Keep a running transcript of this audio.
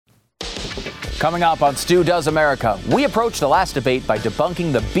Coming up on Stu Does America, we approach the last debate by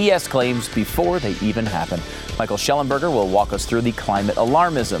debunking the BS claims before they even happen. Michael Shellenberger will walk us through the climate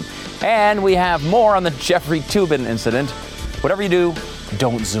alarmism. And we have more on the Jeffrey Toobin incident. Whatever you do,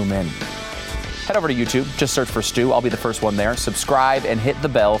 don't zoom in. Head over to YouTube, just search for Stu. I'll be the first one there. Subscribe and hit the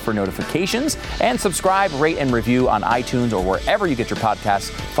bell for notifications. And subscribe, rate, and review on iTunes or wherever you get your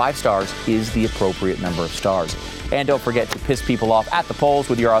podcasts. 5 stars is the appropriate number of stars. And don't forget to piss people off at the polls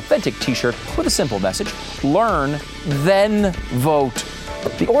with your authentic t-shirt with a simple message. Learn, then vote.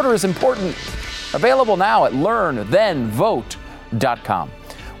 The order is important. Available now at learnthenvote.com.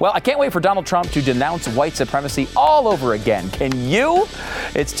 Well, I can't wait for Donald Trump to denounce white supremacy all over again. Can you?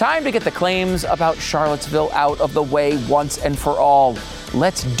 It's time to get the claims about Charlottesville out of the way once and for all.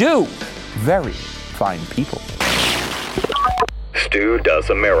 Let's do very fine people. Stu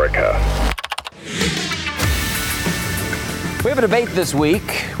Does America. We have a debate this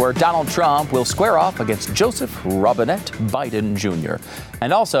week where Donald Trump will square off against Joseph Robinette Biden Jr.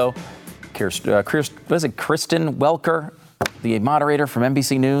 And also, Kristen Welker, the moderator from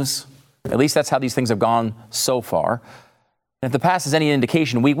NBC News. At least that's how these things have gone so far. And if the past is any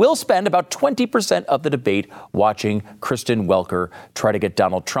indication, we will spend about 20% of the debate watching Kristen Welker try to get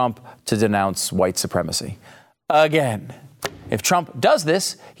Donald Trump to denounce white supremacy. Again. If Trump does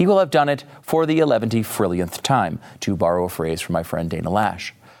this, he will have done it for the 11th time, to borrow a phrase from my friend Dana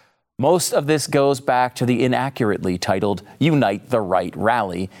Lash. Most of this goes back to the inaccurately titled Unite the Right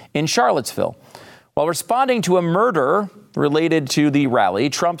rally in Charlottesville. While responding to a murder related to the rally,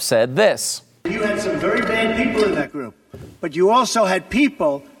 Trump said this. You had some very bad people in that group, but you also had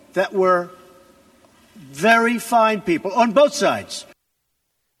people that were very fine people on both sides.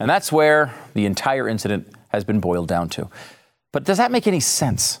 And that's where the entire incident has been boiled down to. But does that make any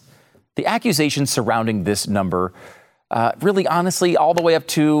sense? The accusations surrounding this number, really honestly, all the way up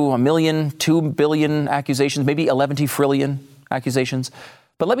to 1 million, 2 billion accusations, maybe 11 trillion accusations.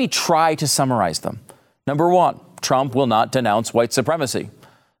 But let me try to summarize them. Number 1, Trump will not denounce white supremacy.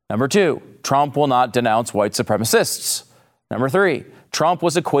 Number 2, Trump will not denounce white supremacists. Number 3, Trump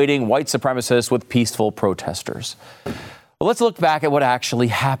was equating white supremacists with peaceful protesters. Well, let's look back at what actually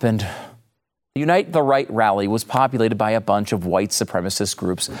happened. The Unite the Right rally was populated by a bunch of white supremacist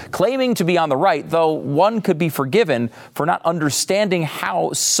groups claiming to be on the right, though one could be forgiven for not understanding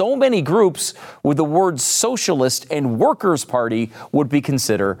how so many groups with the words socialist and workers' party would be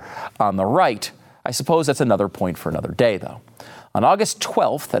considered on the right. I suppose that's another point for another day, though. On August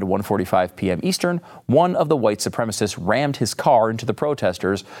 12th at 1:45 p.m. Eastern, one of the white supremacists rammed his car into the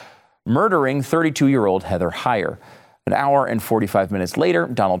protesters, murdering 32-year-old Heather Heyer. An hour and 45 minutes later,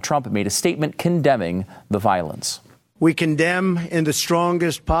 Donald Trump made a statement condemning the violence. We condemn in the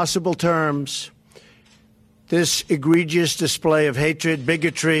strongest possible terms this egregious display of hatred,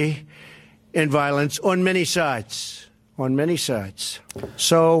 bigotry, and violence on many sides. On many sides.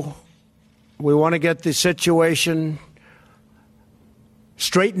 So we want to get the situation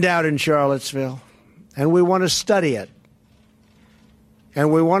straightened out in Charlottesville, and we want to study it. And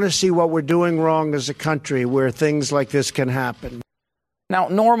we want to see what we're doing wrong as a country where things like this can happen. Now,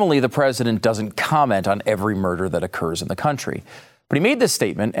 normally the president doesn't comment on every murder that occurs in the country. But he made this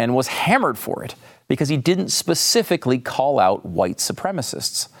statement and was hammered for it because he didn't specifically call out white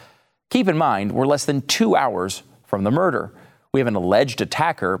supremacists. Keep in mind, we're less than 2 hours from the murder. We have an alleged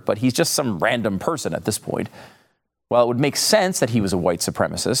attacker, but he's just some random person at this point. While it would make sense that he was a white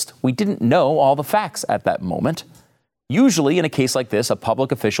supremacist, we didn't know all the facts at that moment. Usually, in a case like this, a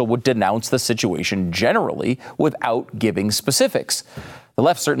public official would denounce the situation generally without giving specifics. The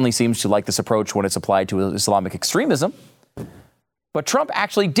left certainly seems to like this approach when it's applied to Islamic extremism. But Trump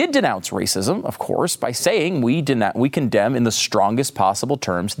actually did denounce racism, of course, by saying we condemn in the strongest possible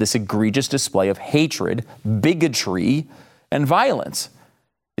terms this egregious display of hatred, bigotry, and violence.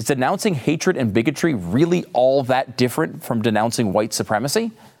 Is denouncing hatred and bigotry really all that different from denouncing white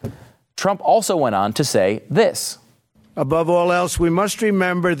supremacy? Trump also went on to say this. Above all else, we must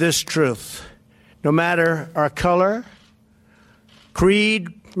remember this truth. No matter our color, creed,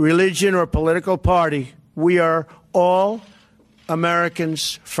 religion, or political party, we are all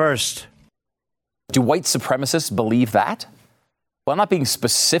Americans first. Do white supremacists believe that? While not being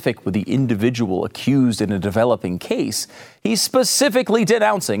specific with the individual accused in a developing case, he's specifically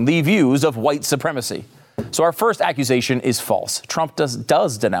denouncing the views of white supremacy. So our first accusation is false. Trump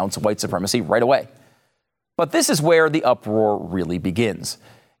does denounce white supremacy right away. But this is where the uproar really begins.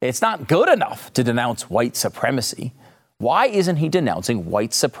 It's not good enough to denounce white supremacy. Why isn't he denouncing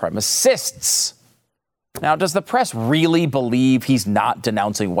white supremacists? Now, does the press really believe he's not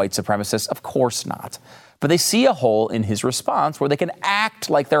denouncing white supremacists? Of course not. But they see a hole in his response where they can act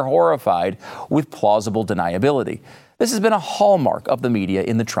like they're horrified with plausible deniability. This has been a hallmark of the media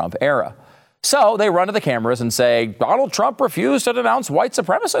in the Trump era. So they run to the cameras and say, Donald Trump refused to denounce white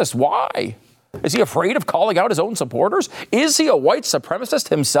supremacists. Why? Is he afraid of calling out his own supporters? Is he a white supremacist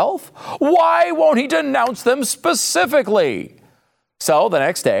himself? Why won't he denounce them specifically? So the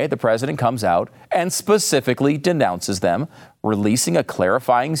next day, the president comes out and specifically denounces them, releasing a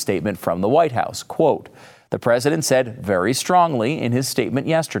clarifying statement from the White House. Quote, the president said very strongly in his statement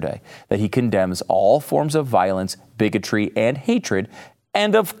yesterday that he condemns all forms of violence, bigotry, and hatred.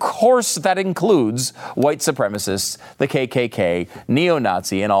 And of course, that includes white supremacists, the KKK,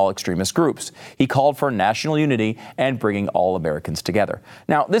 neo-Nazi, and all extremist groups. He called for national unity and bringing all Americans together.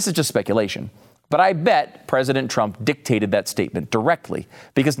 Now, this is just speculation, but I bet President Trump dictated that statement directly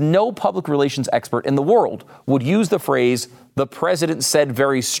because no public relations expert in the world would use the phrase, the president said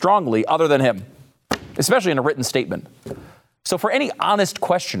very strongly, other than him, especially in a written statement. So for any honest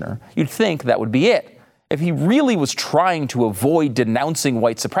questioner, you'd think that would be it. If he really was trying to avoid denouncing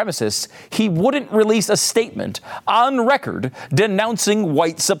white supremacists, he wouldn't release a statement on record denouncing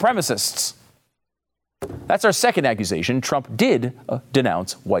white supremacists. That's our second accusation. Trump did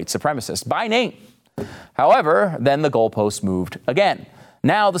denounce white supremacists by name. However, then the goalposts moved again.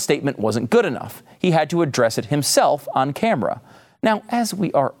 Now the statement wasn't good enough. He had to address it himself on camera. Now, as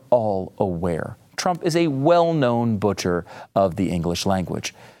we are all aware, Trump is a well-known butcher of the English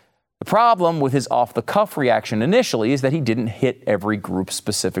language. The problem with his off-the-cuff reaction initially is that he didn't hit every group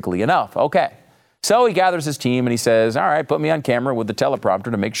specifically enough. Okay, so he gathers his team and he says, all right, put me on camera with the teleprompter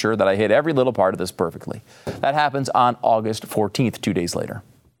to make sure that I hit every little part of this perfectly. That happens on August 14th, 2 days later.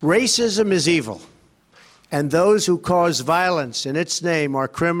 Racism is evil, and those who cause violence in its name are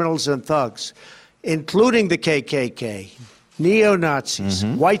criminals and thugs, including the KKK, neo-Nazis,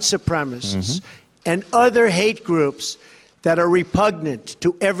 white supremacists, and other hate groups that are repugnant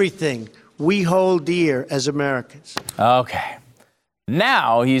to everything we hold dear as Americans. Okay.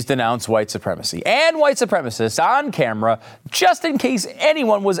 Now he's denounced white supremacy and white supremacists on camera, just in case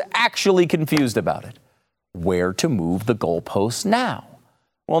anyone was actually confused about it. Where to move the goalposts now?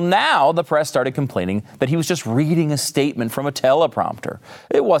 Well, now the press started complaining that he was just reading a statement from a teleprompter.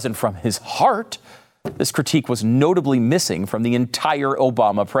 It wasn't from his heart. This critique was notably missing from the entire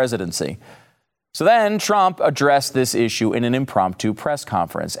Obama presidency. So then Trump addressed this issue in an impromptu press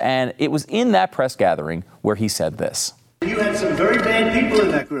conference, and it was in that press gathering where he said this. You had some very bad people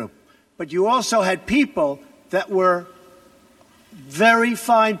in that group, but you also had people that were very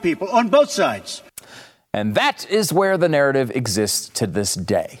fine people on both sides. And that is where the narrative exists to this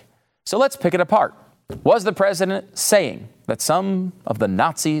day. So let's pick it apart. Was the president saying that some of the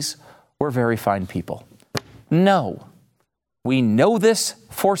Nazis were very fine people? No. We know this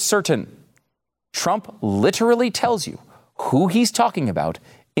for certain. Trump literally tells you who he's talking about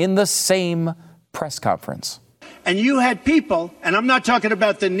in the same press conference. And you had people, and I'm not talking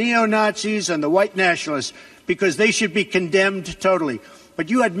about the neo-Nazis and the white nationalists, because they should be condemned totally. But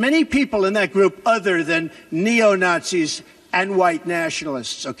you had many people in that group other than neo-Nazis and white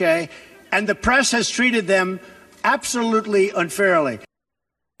nationalists, okay? And the press has treated them absolutely unfairly.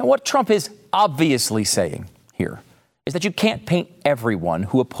 And what Trump is obviously saying here is that you can't paint everyone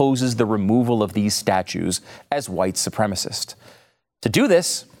who opposes the removal of these statues as white supremacist. To do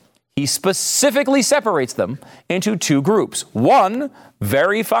this, he specifically separates them into two groups. One,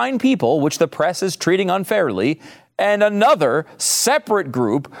 very fine people, which the press is treating unfairly, and another separate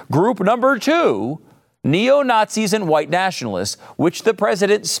group, group number two, neo-Nazis and white nationalists, which the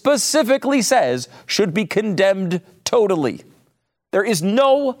president specifically says should be condemned totally. There is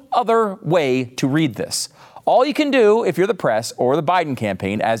no other way to read this. All you can do, if you're the press or the Biden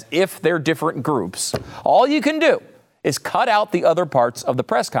campaign, as if they're different groups, all you can do is cut out the other parts of the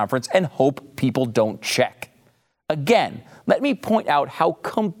press conference and hope people don't check. Again, let me point out how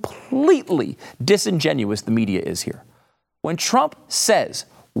completely disingenuous the media is here. When Trump says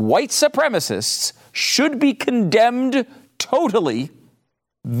white supremacists should be condemned totally,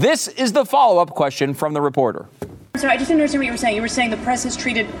 this is the follow-up question from the reporter. Sorry, I just didn't understand what you were saying. You were saying the press has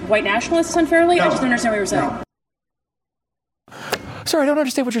treated white nationalists unfairly? No. I just didn't understand what you were saying. Sorry, I don't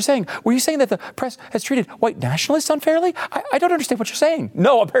understand what you're saying. Were you saying that the press has treated white nationalists unfairly? I don't understand what you're saying.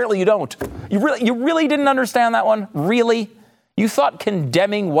 No, apparently you don't. You really didn't understand that one? Really? You thought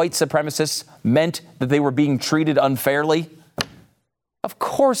condemning white supremacists meant that they were being treated unfairly? Of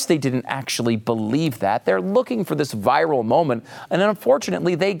course they didn't actually believe that. They're looking for this viral moment, and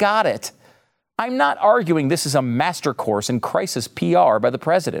unfortunately they got it. I'm not arguing this is a master course in crisis PR by the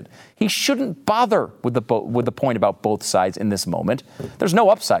president. He shouldn't bother with the point about both sides in this moment. There's no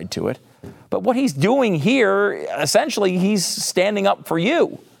upside to it. But what he's doing here, essentially, he's standing up for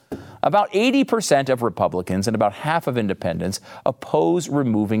you. About 80% of Republicans and about half of independents oppose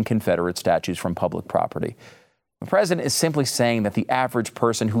removing Confederate statues from public property. The president is simply saying that the average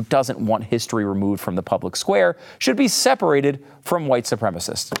person who doesn't want history removed from the public square should be separated from white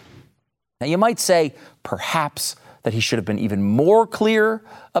supremacists. Now, you might say, perhaps, that he should have been even more clear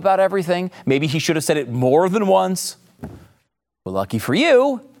about everything. Maybe he should have said it more than once. Well, lucky for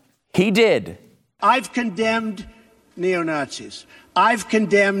you, he did. I've condemned neo-Nazis. I've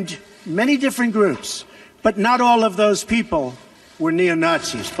condemned many different groups, but not all of those people were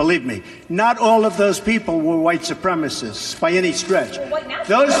neo-Nazis, believe me. Not all of those people were white supremacists by any stretch.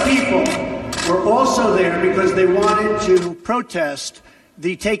 Those people were also there because they wanted to protest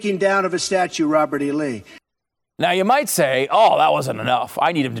the taking down of a statue, Robert E. Lee. Now, you might say, oh, that wasn't enough.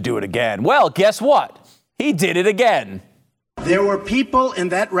 I need him to do it again. Well, guess what? He did it again. There were people in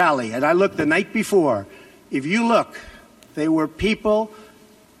that rally, and I looked the night before. If you look, there were people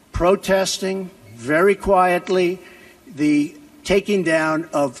protesting very quietly the taking down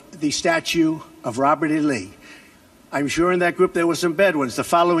of the statue of Robert E. Lee. I'm sure in that group there were some bad ones. The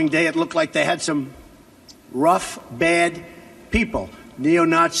following day, it looked like they had some rough, bad people.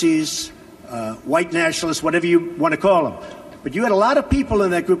 Neo-Nazis, white nationalists, whatever you want to call them. But you had a lot of people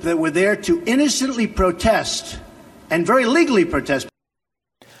in that group that were there to innocently protest and very legally protest.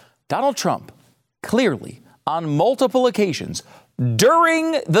 Donald Trump clearly, on multiple occasions,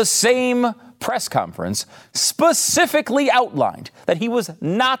 during the same press conference, specifically outlined that he was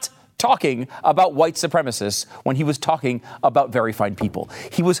not talking about white supremacists when he was talking about very fine people.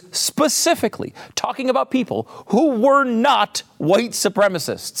 He was specifically talking about people who were not white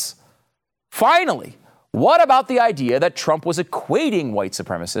supremacists. Finally, what about the idea that Trump was equating white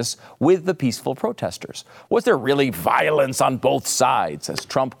supremacists with the peaceful protesters? Was there really violence on both sides, as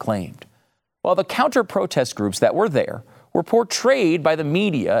Trump claimed? Well, the counter-protest groups that were there were portrayed by the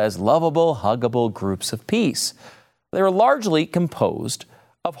media as lovable, huggable groups of peace. They were largely composed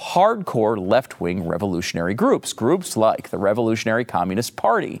of hardcore left-wing revolutionary groups like the Revolutionary Communist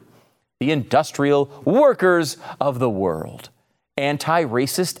Party, the Industrial Workers of the World,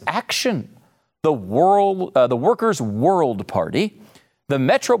 Anti-Racist Action, the Workers' World Party, the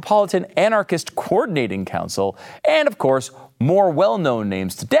Metropolitan Anarchist Coordinating Council, and, of course, more well-known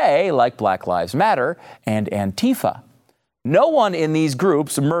names today like Black Lives Matter and Antifa. No one in these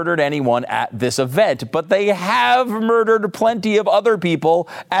groups murdered anyone at this event, but they have murdered plenty of other people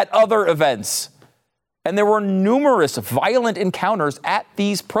at other events. And there were numerous violent encounters at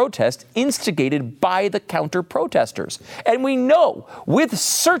these protests instigated by the counter-protesters. And we know with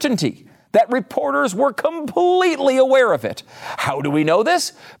certainty that reporters were completely aware of it. How do we know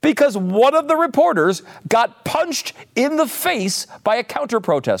this? Because one of the reporters got punched in the face by a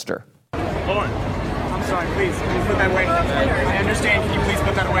counter-protester. Lauren, I'm sorry, please put that away. I understand. Can you please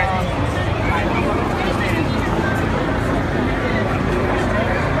put that away?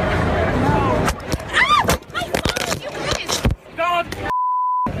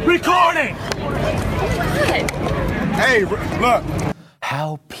 Recording! Hey, look.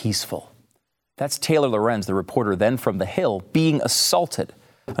 How peaceful. That's Taylor Lorenz, the reporter then from The Hill, being assaulted.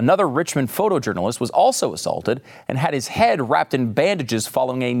 Another Richmond photojournalist was also assaulted and had his head wrapped in bandages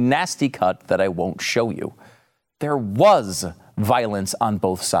following a nasty cut that I won't show you. There was violence on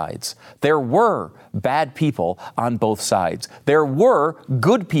both sides. There were bad people on both sides. There were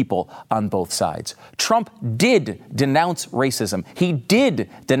good people on both sides. Trump did denounce racism. He did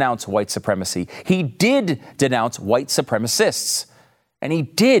denounce white supremacy. He did denounce white supremacists. And he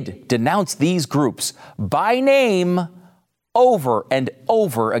did denounce these groups by name over and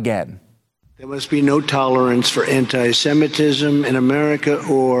over again. There must be no tolerance for anti-Semitism in America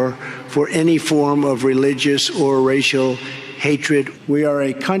or for any form of religious or racial hatred. We are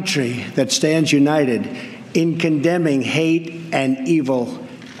a country that stands united in condemning hate and evil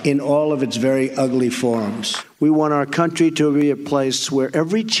in all of its very ugly forms. We want our country to be a place where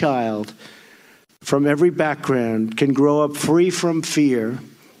every child from every background can grow up free from fear,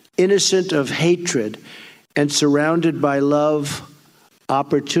 innocent of hatred, and surrounded by love,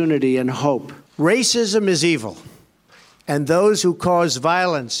 opportunity, and hope. Racism is evil, and those who cause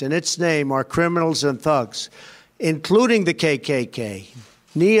violence in its name are criminals and thugs, including the KKK,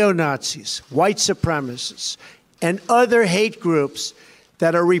 neo-Nazis, white supremacists, and other hate groups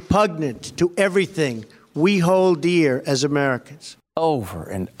that are repugnant to everything we hold dear as Americans. Over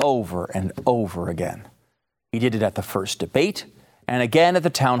and over and over again. He did it at the first debate, and again at the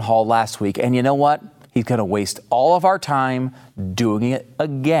town hall last week. And you know what? He's going to waste all of our time doing it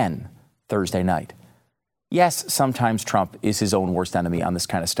again Thursday night. Yes, sometimes Trump is his own worst enemy on this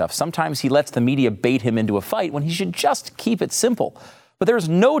kind of stuff. Sometimes he lets the media bait him into a fight when he should just keep it simple. But there's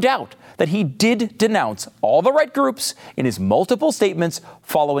no doubt that he did denounce all the right groups in his multiple statements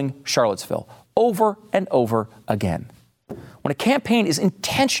following Charlottesville over and over again. When a campaign is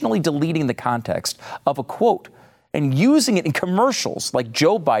intentionally deleting the context of a quote and using it in commercials like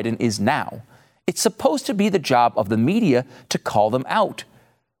Joe Biden is now, it's supposed to be the job of the media to call them out.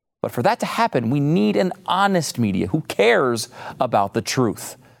 But for that to happen, we need an honest media who cares about the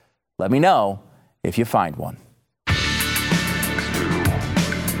truth. Let me know if you find one.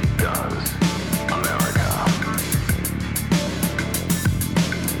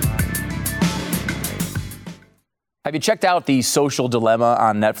 Have you checked out The Social Dilemma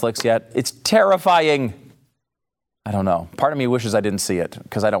on Netflix yet? It's terrifying. I don't know. Part of me wishes I didn't see it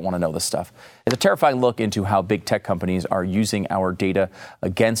because I don't want to know this stuff. It's a terrifying look into how big tech companies are using our data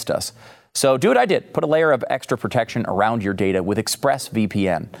against us. So do what I did. Put a layer of extra protection around your data with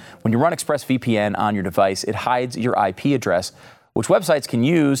ExpressVPN. When you run ExpressVPN on your device, it hides your IP address, which websites can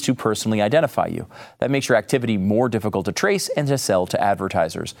use to personally identify you. That makes your activity more difficult to trace and to sell to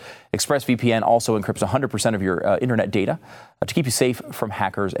advertisers. ExpressVPN also encrypts 100% of your internet data to keep you safe from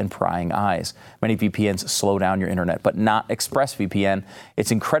hackers and prying eyes. Many VPNs slow down your internet, but not ExpressVPN.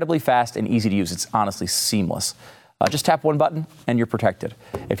 It's incredibly fast and easy to use. It's honestly seamless. Just tap one button and you're protected.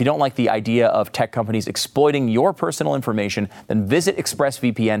 If you don't like the idea of tech companies exploiting your personal information, then visit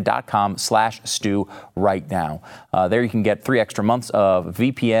expressvpn.com/Stu right now. There you can get 3 extra months of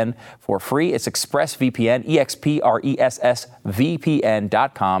VPN for free. It's ExpressVPN,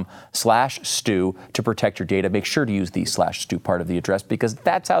 expressvpn.com/Stu to protect your data. Make sure to use the /Stu part of the address because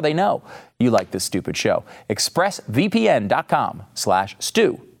that's how they know you like this stupid show.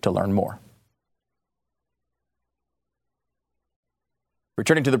 expressvpn.com/Stu to learn more.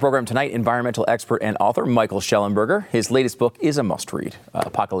 Returning to the program tonight, environmental expert and author Michael Shellenberger. His latest book is a must-read,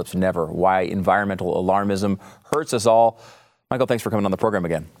 Apocalypse Never, Why Environmental Alarmism Hurts Us All. Michael, thanks for coming on the program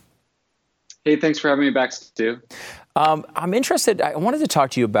again. Hey, thanks for having me back, Stu. I'm interested, I wanted to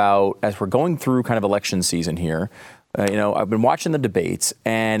talk to you about, as we're going through kind of election season here, I've been watching the debates,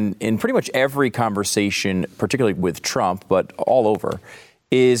 and in pretty much every conversation, particularly with Trump, but all over,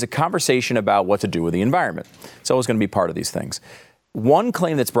 is a conversation about what to do with the environment. It's always going to be part of these things. One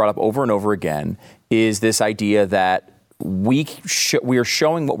claim that's brought up over and over again is this idea that we are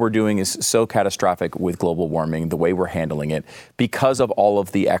showing what we're doing is so catastrophic with global warming, the way we're handling it, because of all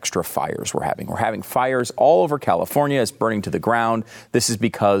of the extra fires we're having. We're having fires all over California. It's burning to the ground. This is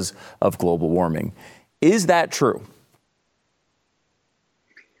because of global warming. Is that true?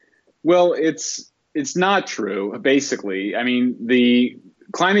 Well, it's not true, basically. I mean, the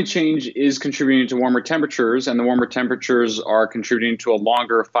climate change is contributing to warmer temperatures, and the warmer temperatures are contributing to a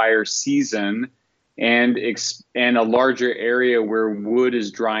longer fire season and a larger area where wood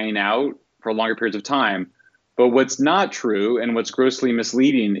is drying out for longer periods of time. But what's not true and what's grossly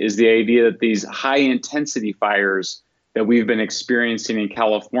misleading is the idea that these high-intensity fires that we've been experiencing in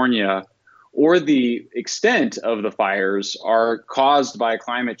California, or the extent of the fires, are caused by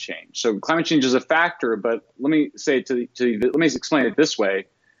climate change. So climate change is a factor, but let me say let me explain it this way.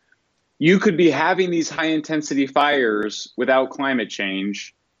 You could be having these high-intensity fires without climate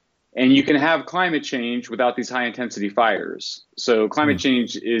change, and you can have climate change without these high-intensity fires. So climate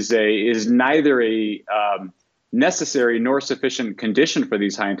change is neither a necessary nor sufficient condition for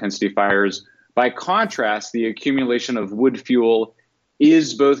these high-intensity fires. By contrast, the accumulation of wood fuel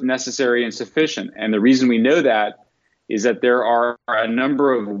is both necessary and sufficient. And the reason we know that is that there are a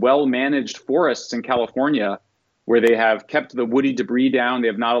number of well-managed forests in California where they have kept the woody debris down. They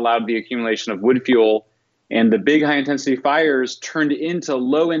have not allowed the accumulation of wood fuel. And the big high-intensity fires turned into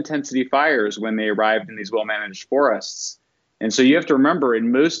low-intensity fires when they arrived in these well-managed forests. And so you have to remember,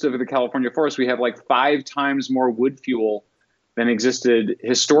 in most of the California forests, we have like 5 times more wood fuel than existed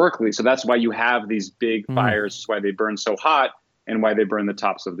historically. So that's why you have these big fires. That's why they burn so hot, and why they burn the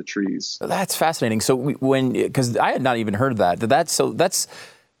tops of the trees. That's fascinating. So because I had not even heard of that. That's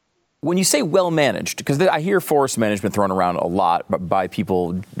when you say well managed, because I hear forest management thrown around a lot by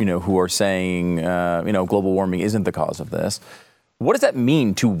people, who are saying, global warming isn't the cause of this. What does that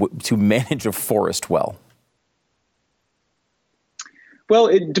mean to manage a forest well? Well,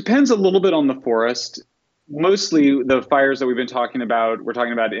 it depends a little bit on the forest. Mostly the fires that we're talking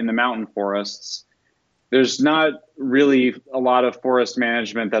about in the mountain forests. There's not really a lot of forest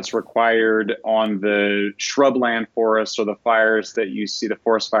management that's required on the shrubland forests or the forest fires that you see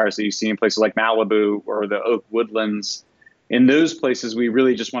in places like Malibu or the oak woodlands. In those places, we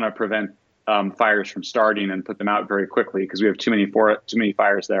really just want to prevent fires from starting and put them out very quickly because we have too many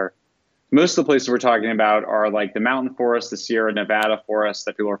fires there. Most of the places we're talking about are like the mountain forests, the Sierra Nevada forests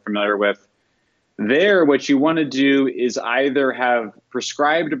that people are familiar with. There, what you want to do is either have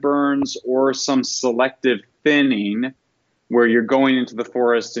prescribed burns or some selective thinning, where you're going into the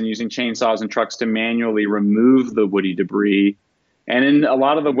forest and using chainsaws and trucks to manually remove the woody debris. And in a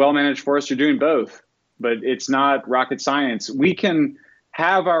lot of the well-managed forests, you're doing both, but it's not rocket science. We can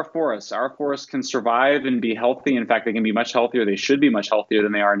have our forests. Our forests can survive and be healthy. In fact, they can be much healthier. They should be much healthier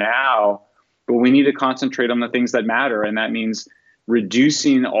than they are now. But we need to concentrate on the things that matter. And that means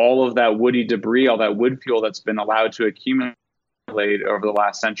reducing all of that woody debris, all that wood fuel that's been allowed to accumulate over the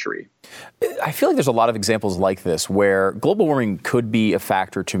last century. I feel like there's a lot of examples like this where global warming could be a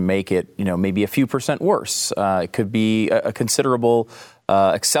factor to make it, maybe a few percent worse. It could be a considerable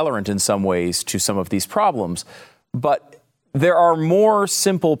accelerant in some ways to some of these problems. But there are more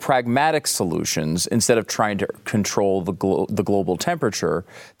simple, pragmatic solutions instead of trying to control the global temperature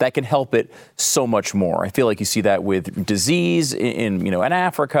that can help it so much more. I feel like you see that with disease in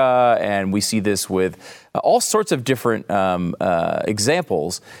Africa, and we see this with all sorts of different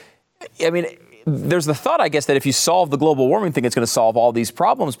examples. I mean, there's the thought, I guess, that if you solve the global warming thing, it's going to solve all these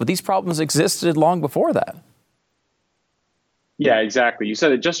problems, but these problems existed long before that. Yeah, exactly. You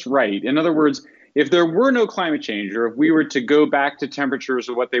said it just right. In other words, if there were no climate change, or if we were to go back to temperatures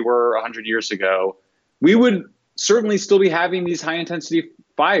of what they were 100 years ago, we would certainly still be having these high intensity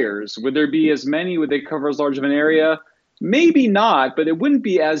fires. Would there be as many? Would they cover as large of an area? Maybe not, but it wouldn't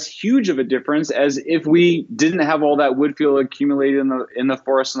be as huge of a difference as if we didn't have all that wood fuel accumulated in the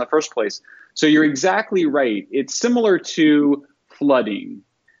forest in the first place. So you're exactly right. It's similar to flooding.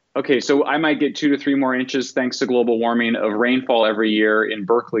 Okay, so I might get 2 to 3 more inches thanks to global warming of rainfall every year in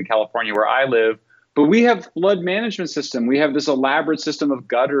Berkeley, California, where I live. But we have flood management system. We have this elaborate system of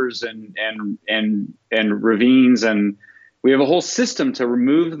gutters and ravines, and we have a whole system to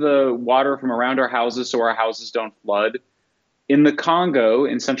remove the water from around our houses so our houses don't flood. In the Congo,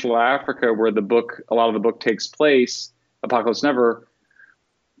 in Central Africa, where a lot of the book takes place, Apocalypse Never,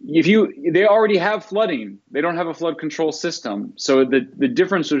 they already have flooding. They don't have a flood control system. So the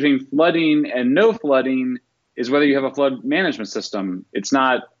difference between flooding and no flooding is whether you have a flood management system. It's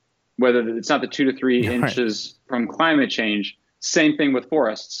not the 2 to 3 inches from climate change. Same thing with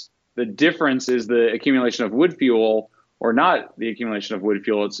forests. The difference is the accumulation of wood fuel or not the accumulation of wood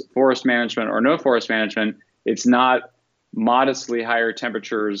fuel. It's forest management or no forest management. It's not modestly higher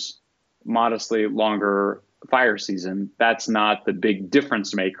temperatures, modestly longer fire season. That's not the big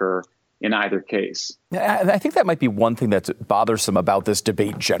difference maker in either case. I think that might be one thing that's bothersome about this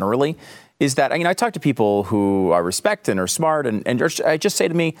debate generally, is that, I talk to people who I respect and are smart, and I just say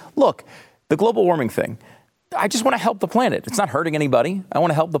to me, look, the global warming thing, I just want to help the planet. It's not hurting anybody. I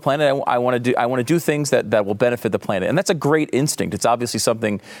want to help the planet. I want to do things that will benefit the planet. And that's a great instinct. It's obviously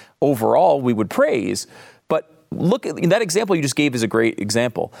something overall we would praise. But look, that example you just gave is a great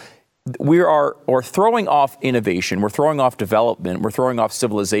example. We're throwing off innovation, we're throwing off development, we're throwing off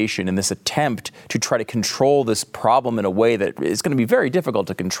civilization in this attempt to try to control this problem in a way that is going to be very difficult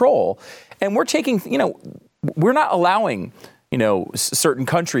to control. And we're we're not allowing, certain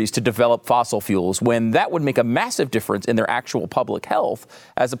countries to develop fossil fuels when that would make a massive difference in their actual public health,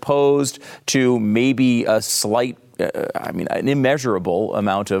 as opposed to maybe a slight an immeasurable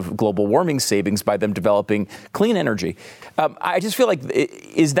amount of global warming savings by them developing clean energy. I just feel like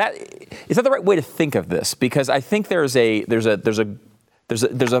is that the right way to think of this? Because I think there's a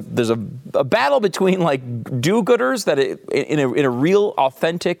battle between like do-gooders that in a real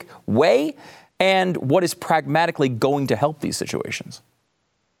authentic way and what is pragmatically going to help these situations.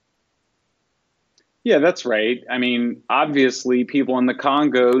 Yeah, that's right. Obviously, people in the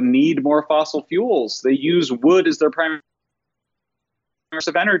Congo need more fossil fuels. They use wood as their primary source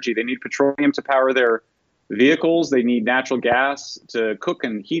of energy. They need petroleum to power their vehicles. They need natural gas to cook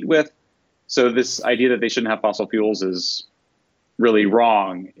and heat with. So this idea that they shouldn't have fossil fuels is really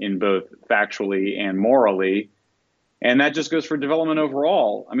wrong in both factually and morally. And that just goes for development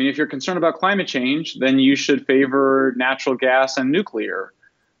overall. If you're concerned about climate change, then you should favor natural gas and nuclear.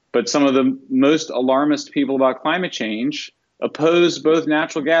 But some of the most alarmist people about climate change oppose both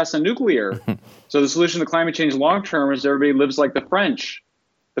natural gas and nuclear. So the solution to climate change long term is everybody lives like the French.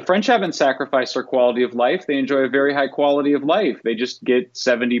 The French haven't sacrificed their quality of life. They enjoy a very high quality of life. They just get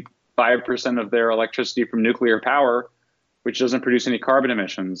 75% of their electricity from nuclear power, which doesn't produce any carbon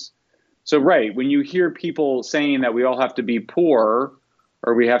emissions. So, right, when you hear people saying that we all have to be poor,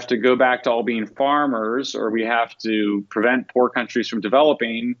 or we have to go back to all being farmers, or we have to prevent poor countries from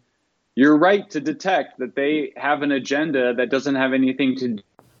developing, you're right to detect that they have an agenda that doesn't have anything to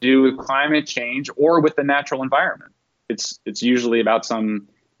do with climate change or with the natural environment. It's usually about some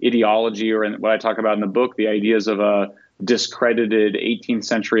ideology, or what I talk about in the book, the ideas of a discredited 18th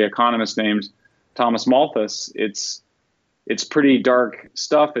century economist named Thomas Malthus. It's pretty dark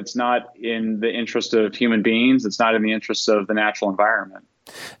stuff. It's not in the interest of human beings. It's not in the interest of the natural environment.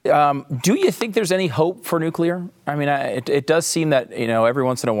 Do you think there's any hope for nuclear? I mean, it does seem that, every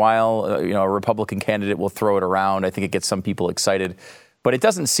once in a while, a Republican candidate will throw it around. I think it gets some people excited, but it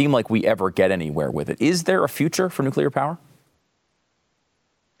doesn't seem like we ever get anywhere with it. Is there a future for nuclear power?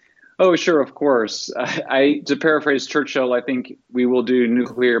 Oh, sure, of course. To paraphrase Churchill, I think we will do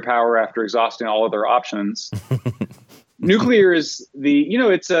nuclear power after exhausting all other options. Nuclear is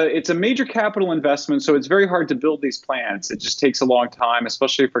it's a major capital investment, so it's very hard to build these plants. It just takes a long time,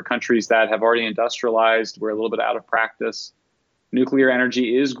 especially for countries that have already industrialized. We're a little bit out of practice. Nuclear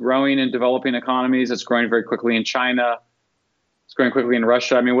energy is growing in developing economies. It's growing very quickly in China. It's growing quickly in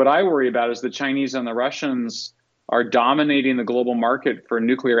Russia. I mean, what I worry about is the Chinese and the Russians are dominating the global market for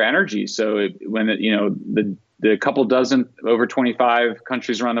nuclear energy. So the couple dozen, over 25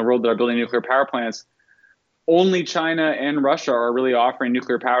 countries around the world that are building nuclear power plants, only China and Russia are really offering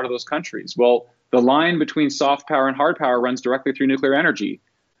nuclear power to those countries. Well, the line between soft power and hard power runs directly through nuclear energy.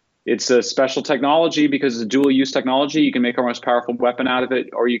 It's a special technology because it's a dual-use technology. You can make our most powerful weapon out of it,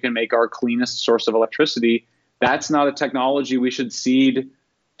 or you can make our cleanest source of electricity. That's not a technology we should cede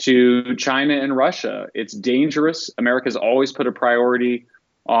to China and Russia. It's dangerous. America's always put a priority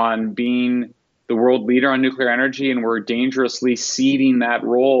on being the world leader on nuclear energy, and we're dangerously ceding that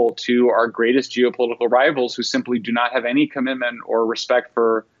role to our greatest geopolitical rivals who simply do not have any commitment or respect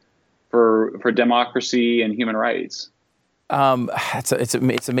for democracy and human rights.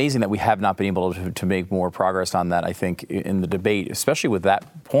 It's amazing that we have not been able to make more progress on that, I think, in the debate, especially with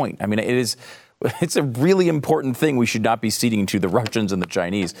that point. I mean, it's a really important thing we should not be ceding to the Russians and the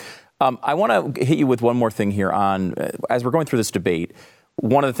Chinese. I want to hit you with one more thing here on, as we're going through this debate,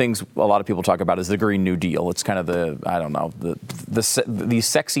 one of the things a lot of people talk about is the Green New Deal. It's kind of the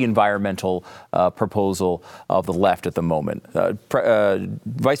sexy environmental proposal of the left at the moment.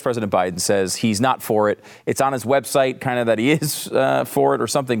 Vice President Biden says he's not for it. It's on his website, kind of that he is for it or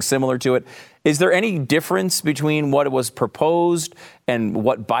something similar to it. Is there any difference between what was proposed and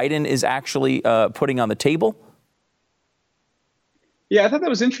what Biden is actually putting on the table? Yeah, I thought that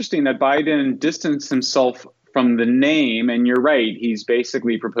was interesting that Biden distanced himself from the name. And you're right, he's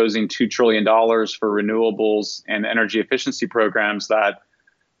basically proposing $2 trillion for renewables and energy efficiency programs that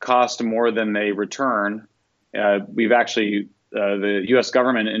cost more than they return. We've actually, the U.S.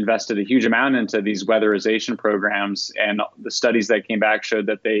 government invested a huge amount into these weatherization programs, and the studies that came back showed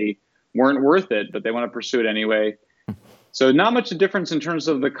that they weren't worth it, but they want to pursue it anyway. So not much of a difference in terms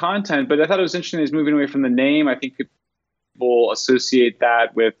of the content, but I thought it was interesting he's moving away from the name. I think people associate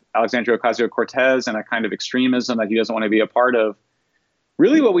that with Alexandria Ocasio-Cortez and a kind of extremism that he doesn't want to be a part of.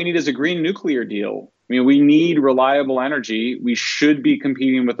 Really what we need is a green nuclear deal. I mean, we need reliable energy. We should be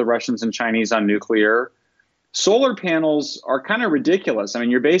competing with the Russians and Chinese on nuclear. Solar panels are kind of ridiculous. I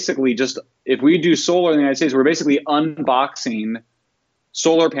mean, you're basically just, if we do solar in the United States, we're basically unboxing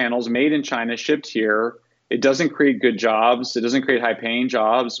solar panels made in China, shipped here. It doesn't create good jobs. It doesn't create high-paying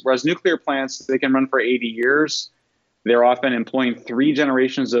jobs. Whereas nuclear plants, they can run for 80 years. They're often employing 3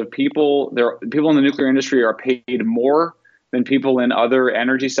 generations of people. People in the nuclear industry are paid more than people in other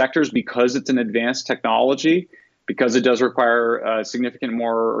energy sectors because it's an advanced technology, because it does require a significant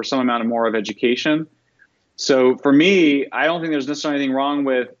more or some amount of more of education. So for me, I don't think there's necessarily anything wrong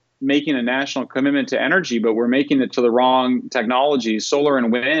with making a national commitment to energy, but we're making it to the wrong technologies. Solar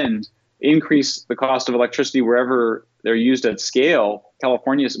and wind increase the cost of electricity wherever they're used at scale.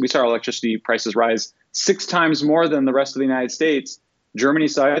 California, we saw our electricity prices rise 6 times more than the rest of the United States. Germany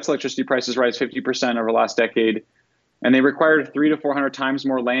saw its electricity prices rise 50% over the last decade, and they required 300 to 400 times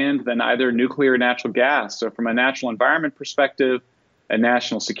more land than either nuclear or natural gas. So from a natural environment perspective, a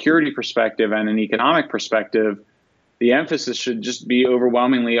national security perspective, and an economic perspective, the emphasis should just be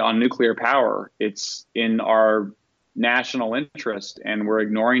overwhelmingly on nuclear power. It's in our national interest, and we're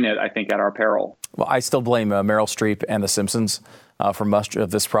ignoring it, I think, at our peril. Well, I still blame Meryl Streep and The Simpsons for much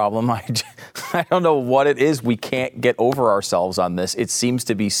of this problem. I don't know what it is. We can't get over ourselves on this. It seems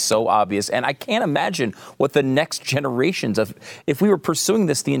to be so obvious. And I can't imagine what the next generations of, if we were pursuing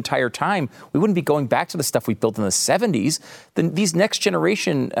this the entire time, we wouldn't be going back to the stuff we built in the 70s. Then these next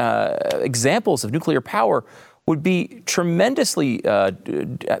generation examples of nuclear power would be tremendously,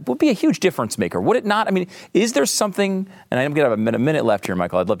 would be a huge difference maker, would it not? I mean, is there something, and I'm going to have a minute left here,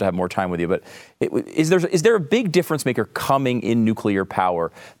 Michael, I'd love to have more time with you, but is there a big difference maker coming in nuclear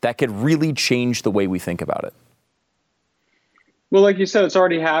power that could really change the way we think about it? Well, like you said, it's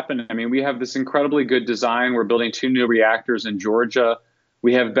already happened. I mean, we have this incredibly good design. We're building 2 new reactors in Georgia.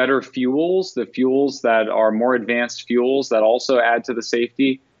 We have better fuels, the fuels that are more advanced fuels that also add to the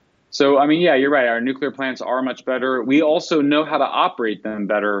safety. So, I mean, yeah, you're right. Our nuclear plants are much better. We also know how to operate them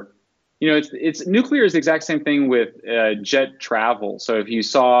better. You know, it's nuclear is the exact same thing with jet travel. So if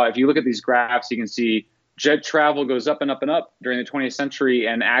you look at these graphs, you can see jet travel goes up and up and up during the 20th century,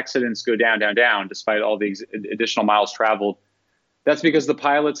 and accidents go down, down, down, despite all the additional miles traveled. That's because the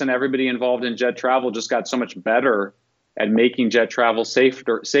pilots and everybody involved in jet travel just got so much better at making jet travel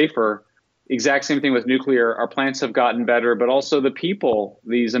safer. Exact same thing with nuclear. Our plants have gotten better, but also the people,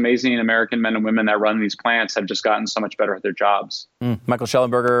 these amazing American men and women that run these plants, have just gotten so much better at their jobs. Michael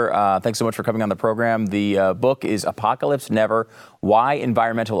Shellenberger, thanks so much for coming on the program. The book is Apocalypse Never: Why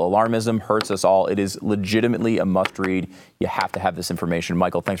Environmental Alarmism Hurts Us All. It is legitimately a must-read. You have to have this information.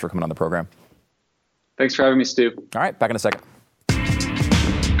 Michael, thanks for coming on the program. Thanks for having me, Stu. All right, back in a second.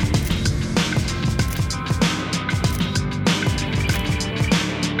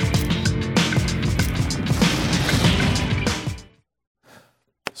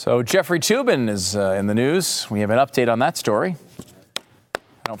 So Jeffrey Toobin is in the news. We have an update on that story. I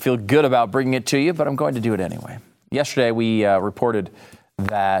don't feel good about bringing it to you, but I'm going to do it anyway. Yesterday, we reported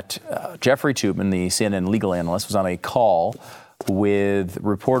that Jeffrey Toobin, the CNN legal analyst, was on a call with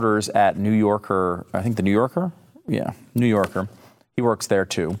reporters at New Yorker. I think the New Yorker? Yeah, New Yorker. He works there,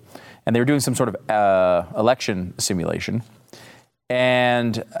 too. And they were doing some sort of election simulation.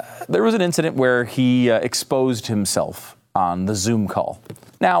 And there was an incident where he exposed himself on the Zoom call.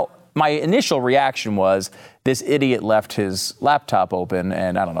 Now, my initial reaction was this idiot left his laptop open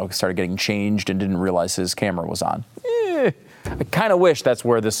and, I don't know, started getting changed and didn't realize his camera was on. I kind of wish that's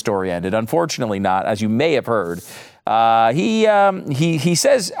where this story ended. Unfortunately not, as you may have heard. He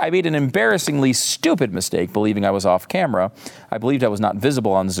says, I made an embarrassingly stupid mistake believing I was off camera. I believed I was not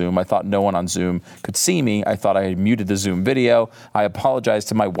visible on Zoom. I thought no one on Zoom could see me. I thought I had muted the Zoom video. I apologized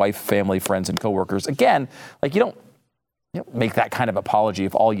to my wife, family, friends, and coworkers. Again, like you don't make that kind of apology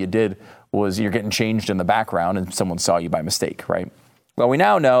if all you did was you're getting changed in the background and someone saw you by mistake, right? Well, we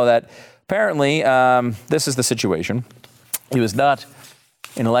now know that apparently this is the situation. It was not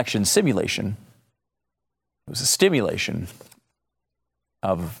an election simulation. It was a stimulation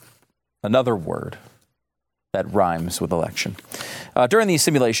of another word that rhymes with election. During the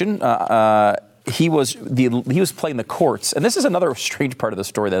simulation, he was playing the courts, and this is another strange part of the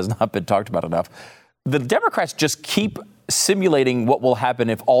story that has not been talked about enough. The Democrats just keep simulating what will happen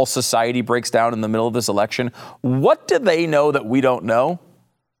if all society breaks down in the middle of this election. What do they know that we don't know?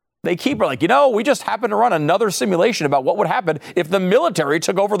 They keep like, we just happened to run another simulation about what would happen if the military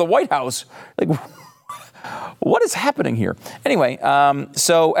took over the White House. Like, what is happening here? Anyway,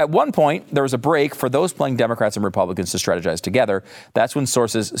 so at one point, there was a break for those playing Democrats and Republicans to strategize together. That's when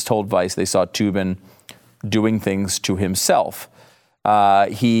sources told Vice they saw Toobin doing things to himself.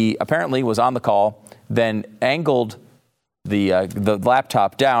 He apparently was on the call, then angled the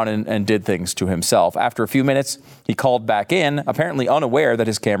laptop down and did things to himself. After a few minutes, he called back in, apparently unaware that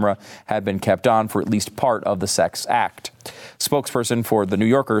his camera had been kept on for at least part of the sex act. Spokesperson for The New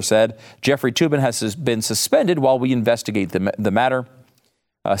Yorker said, Jeffrey Toobin has been suspended while we investigate the matter.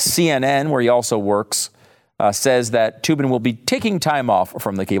 CNN, where he also works, says that Toobin will be taking time off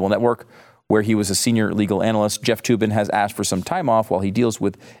from the cable network, where he was a senior legal analyst. Jeff Toobin has asked for some time off while he deals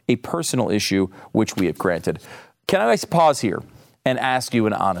with a personal issue, which we have granted. Can I pause here and ask you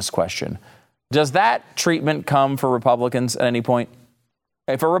an honest question? Does that treatment come for Republicans at any point?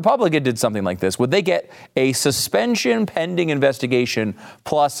 If a Republican did something like this, would they get a suspension pending investigation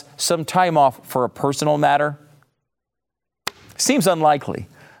plus some time off for a personal matter? Seems unlikely.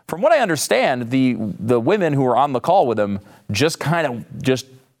 From what I understand, the women who were on the call with him just kind of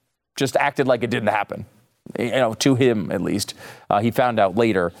just acted like it didn't happen. To him, at least. He found out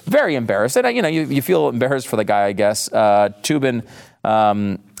later. Very embarrassed. And, you feel embarrassed for the guy, I guess. Toobin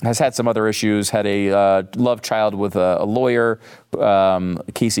has had some other issues, had a love child with a lawyer,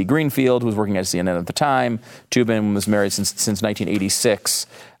 Casey Greenfield, who was working at CNN at the time. Toobin was married since 1986.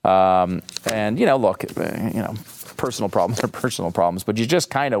 Personal problems are personal problems. But you just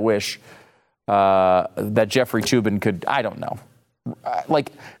kind of wish that Jeffrey Toobin could, I don't know.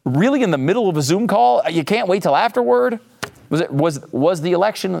 Really in the middle of a Zoom call, you can't wait till afterward? Was the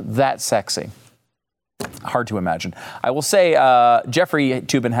election that sexy? Hard to imagine. I will say Jeffrey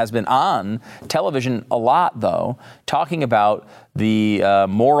Toobin has been on television a lot, though, talking about the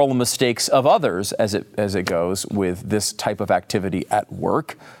moral mistakes of others as it goes with this type of activity at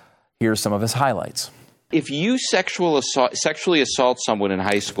work. Here's some of his highlights. If you sexually assault someone in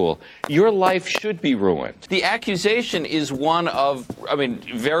high school, your life should be ruined. The accusation is one of,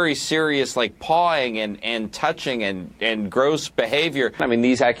 very serious, like pawing and touching and gross behavior.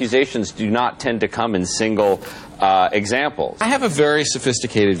 These accusations do not tend to come in single examples. I have a very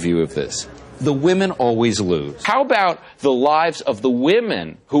sophisticated view of this. The women always lose. How about the lives of the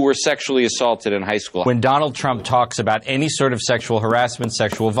women who were sexually assaulted in high school? When Donald Trump talks about any sort of sexual harassment,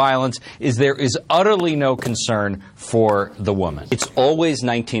 sexual violence, there is utterly no concern for the woman. It's always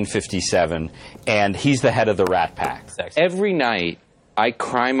 1957, and he's the head of the Rat Pack. Every night, I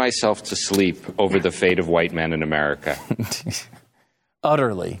cry myself to sleep over the fate of white men in America.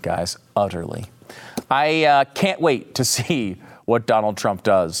 Utterly, guys, utterly. I can't wait to see what Donald Trump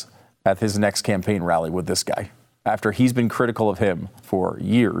does at his next campaign rally with this guy. After he's been critical of him for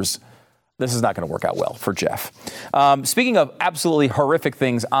years, this is not going to work out well for Jeff. Speaking of absolutely horrific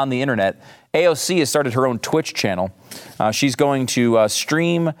things on the internet, AOC has started her own Twitch channel. She's going to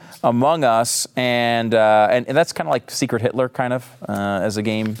stream Among Us, and that's kind of like Secret Hitler, kind of, as a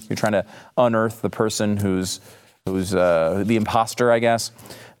game. You're trying to unearth the person who's the imposter, I guess.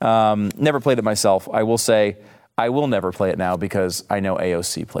 Never played it myself. I will say I will never play it now because I know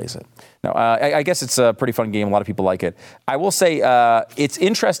AOC plays it. Now, I guess it's a pretty fun game. A lot of people like it. I will say it's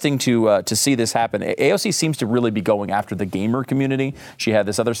interesting to see this happen. AOC seems to really be going after the gamer community. She had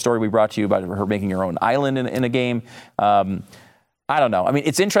this other story we brought to you about her making her own island in a game. I don't know.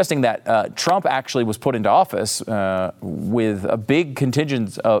 It's interesting that Trump actually was put into office with a big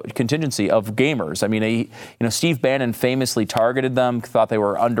contingency of gamers. Steve Bannon famously targeted them, thought they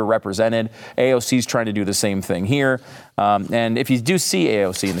were underrepresented. AOC's trying to do the same thing here. And if you do see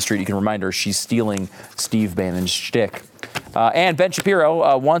AOC in the street, you can remind her she's stealing Steve Bannon's shtick. And Ben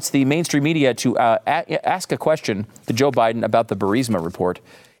Shapiro wants the mainstream media to ask a question to Joe Biden about the Burisma report.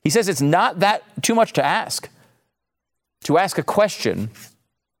 He says it's not that too much to ask a question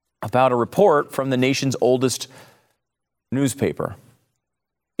about a report from the nation's oldest newspaper.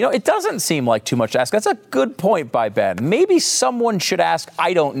 It doesn't seem like too much to ask. That's a good point by Ben. Maybe someone should ask,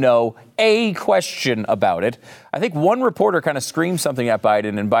 I don't know, a question about it. I think one reporter kind of screamed something at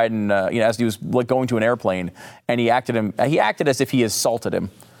Biden, and Biden, as he was going to an airplane, and he acted as if he assaulted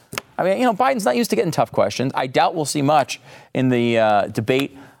him. Biden's not used to getting tough questions. I doubt we'll see much in the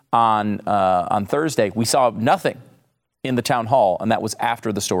debate on Thursday. We saw nothing in the town hall, and that was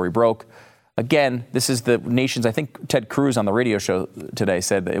after the story broke. Again, this is the nation's, I think Ted Cruz on the radio show today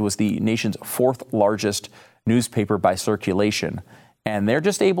said that it was the nation's fourth largest newspaper by circulation, and they're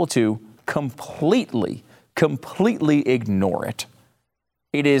just able to completely ignore it.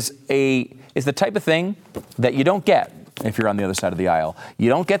 It's the type of thing that you don't get if you're on the other side of the aisle. You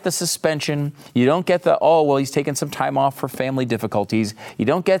don't get the suspension. You don't get the, he's taking some time off for family difficulties. You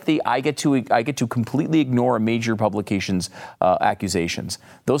don't get the, I get to completely ignore a major publication's accusations.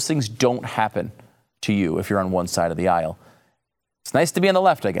 Those things don't happen to you if you're on one side of the aisle. It's nice to be on the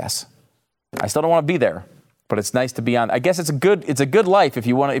left, I guess. I still don't want to be there, but it's nice to be on. I guess it's a good life if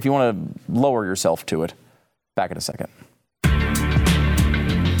you want to lower yourself to it. Back in a second.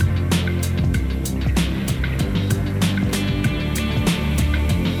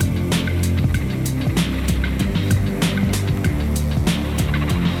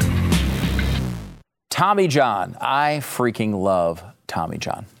 Tommy John. I freaking love Tommy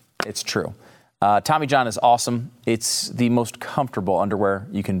John. It's true. Tommy John is awesome. It's the most comfortable underwear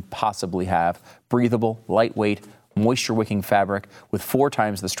you can possibly have. Breathable, lightweight, moisture-wicking fabric with 4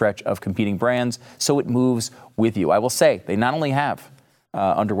 times the stretch of competing brands, so it moves with you. I will say, they not only have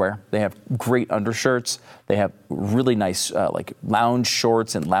underwear, they have great undershirts. They have really nice lounge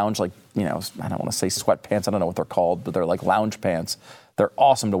shorts and lounge, I don't want to say sweatpants. I don't know what they're called, but they're like lounge pants. They're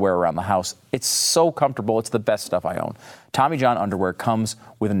awesome to wear around the house. It's so comfortable. It's the best stuff I own. Tommy John underwear comes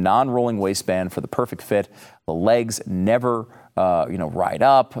with a non-rolling waistband for the perfect fit. The legs never, ride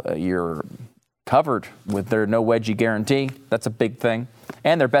up. You're covered with their no wedgie guarantee. That's a big thing.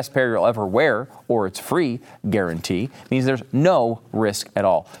 And their best pair you'll ever wear, or it's free guarantee, means there's no risk at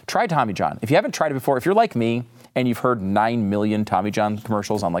all. Try Tommy John. If you haven't tried it before, if you're like me, and you've heard 9 million Tommy John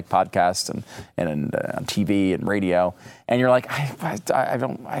commercials on podcasts and on TV and radio, and you're like, I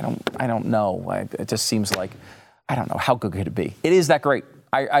don't know. It just seems like, I don't know, how good could it be? It is that great.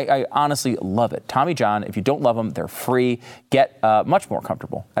 I honestly love it. Tommy John, if you don't love them, they're free. Get much more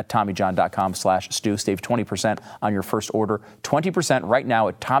comfortable at TommyJohn.com/stew. Save 20% on your first order. 20% right now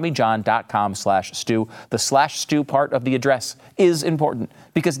at TommyJohn.com/stew. The /stew part of the address is important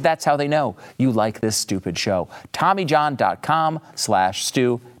because that's how they know you like this stupid show.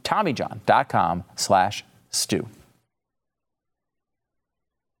 TommyJohn.com/stew. TommyJohn.com/stew.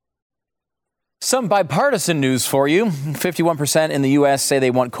 Some bipartisan news for you. 51% in the U.S. say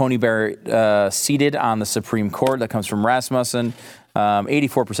they want Coney Barrett seated on the Supreme Court. That comes from Rasmussen.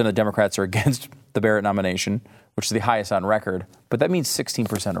 84% of Democrats are against the Barrett nomination, which is the highest on record. But that means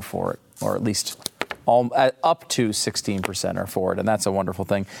 16% are for it, or at least up to 16% are for it, and that's a wonderful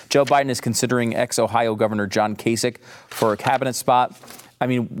thing. Joe Biden is considering ex-Ohio Governor John Kasich for a cabinet spot. I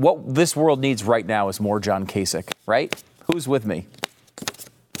mean, what this world needs right now is more John Kasich, right? Who's with me?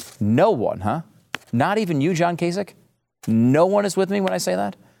 No one, huh? Not even you, John Kasich? No one is with me when I say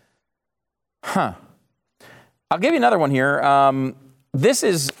that? Huh. I'll give you another one here. This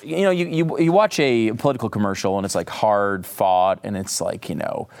is, you watch a political commercial and it's like hard fought and it's like,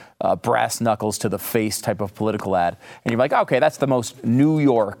 brass knuckles to the face type of political ad. And you're like, okay, that's the most New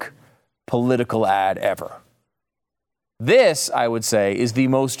York political ad ever. This, I would say, is the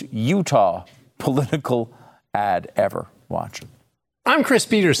most Utah political ad ever. Watch. I'm Chris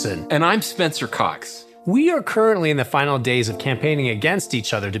Peterson. And I'm Spencer Cox. We are currently in the final days of campaigning against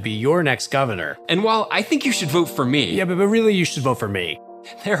each other to be your next governor. And while I think you should vote for me... Yeah, but really you should vote for me.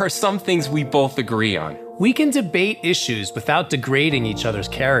 There are some things we both agree on. We can debate issues without degrading each other's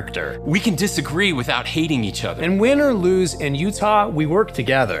character. We can disagree without hating each other. And win or lose in Utah, we work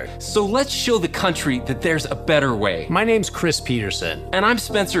together. So let's show the country that there's a better way. My name's Chris Peterson. And I'm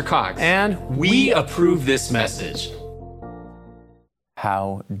Spencer Cox. And we approve this message.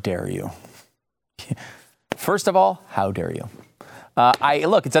 How dare you? First of all, how dare you?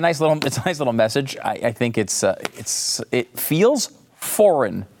 It's a nice little message. I think it feels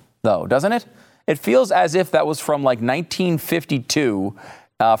foreign though, doesn't it? It feels as if that was from like 1952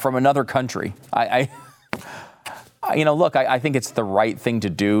 from another country. I think it's the right thing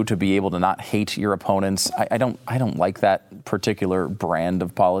to do to be able to not hate your opponents. I don't like that particular brand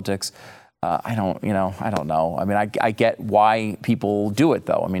of politics. I don't know. I mean, I get why people do it,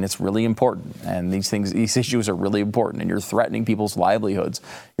 though. I mean, it's really important. And these issues are really important. And you're threatening people's livelihoods.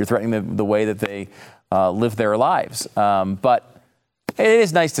 You're threatening the way that they live their lives. But it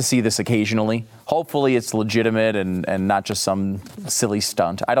is nice to see this occasionally. Hopefully it's legitimate and not just some silly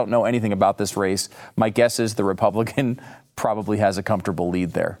stunt. I don't know anything about this race. My guess is the Republican probably has a comfortable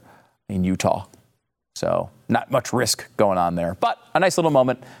lead there in Utah. So not much risk going on there. But a nice little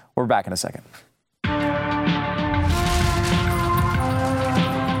moment. We're back in a second.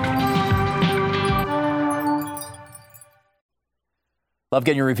 Love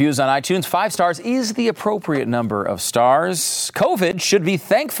getting your reviews on iTunes. 5 stars is the appropriate number of stars. COVID should be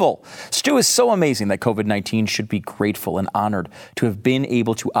thankful. Stu is so amazing that COVID-19 should be grateful and honored to have been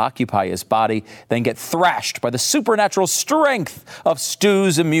able to occupy his body, then get thrashed by the supernatural strength of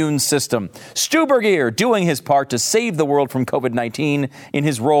Stu's immune system. Shellenberger doing his part to save the world from COVID-19 in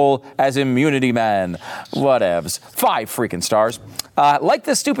his role as immunity man. Whatevs. 5 freaking stars. Like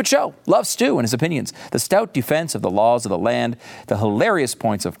this stupid show. Love Stu and his opinions. The stout defense of the laws of the land. The hilarious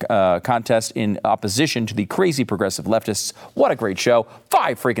points of contest in opposition to the crazy progressive leftists. What a great show.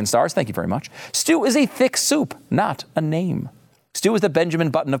 5 freaking stars. Thank you very much. Stu is a thick soup, not a name. Stu is the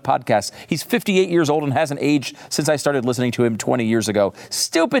Benjamin Button of podcasts. He's 58 years old and hasn't aged since I started listening to him 20 years ago.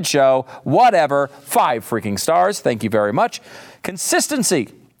 Stupid show. Whatever. 5 freaking stars. Thank you very much. Consistency.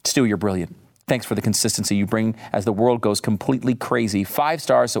 Stu, you're brilliant. Thanks for the consistency you bring as the world goes completely crazy. 5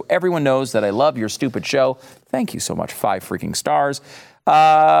 stars so everyone knows that I love your stupid show. Thank you so much. 5 freaking stars.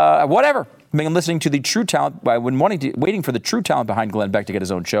 Whatever. I've been listening to the true talent. I've been waiting for the true talent behind Glenn Beck to get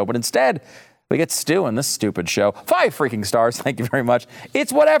his own show, but instead we get Stu in this stupid show. 5 freaking stars. Thank you very much.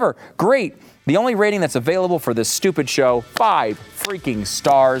 It's whatever. Great. The only rating that's available for this stupid show, 5 freaking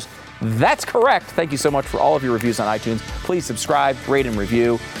stars. That's correct. Thank you so much for all of your reviews on iTunes. Please subscribe, rate, and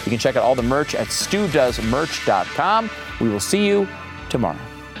review. You can check out all the merch at StuDoesMerch.com. We will see you tomorrow.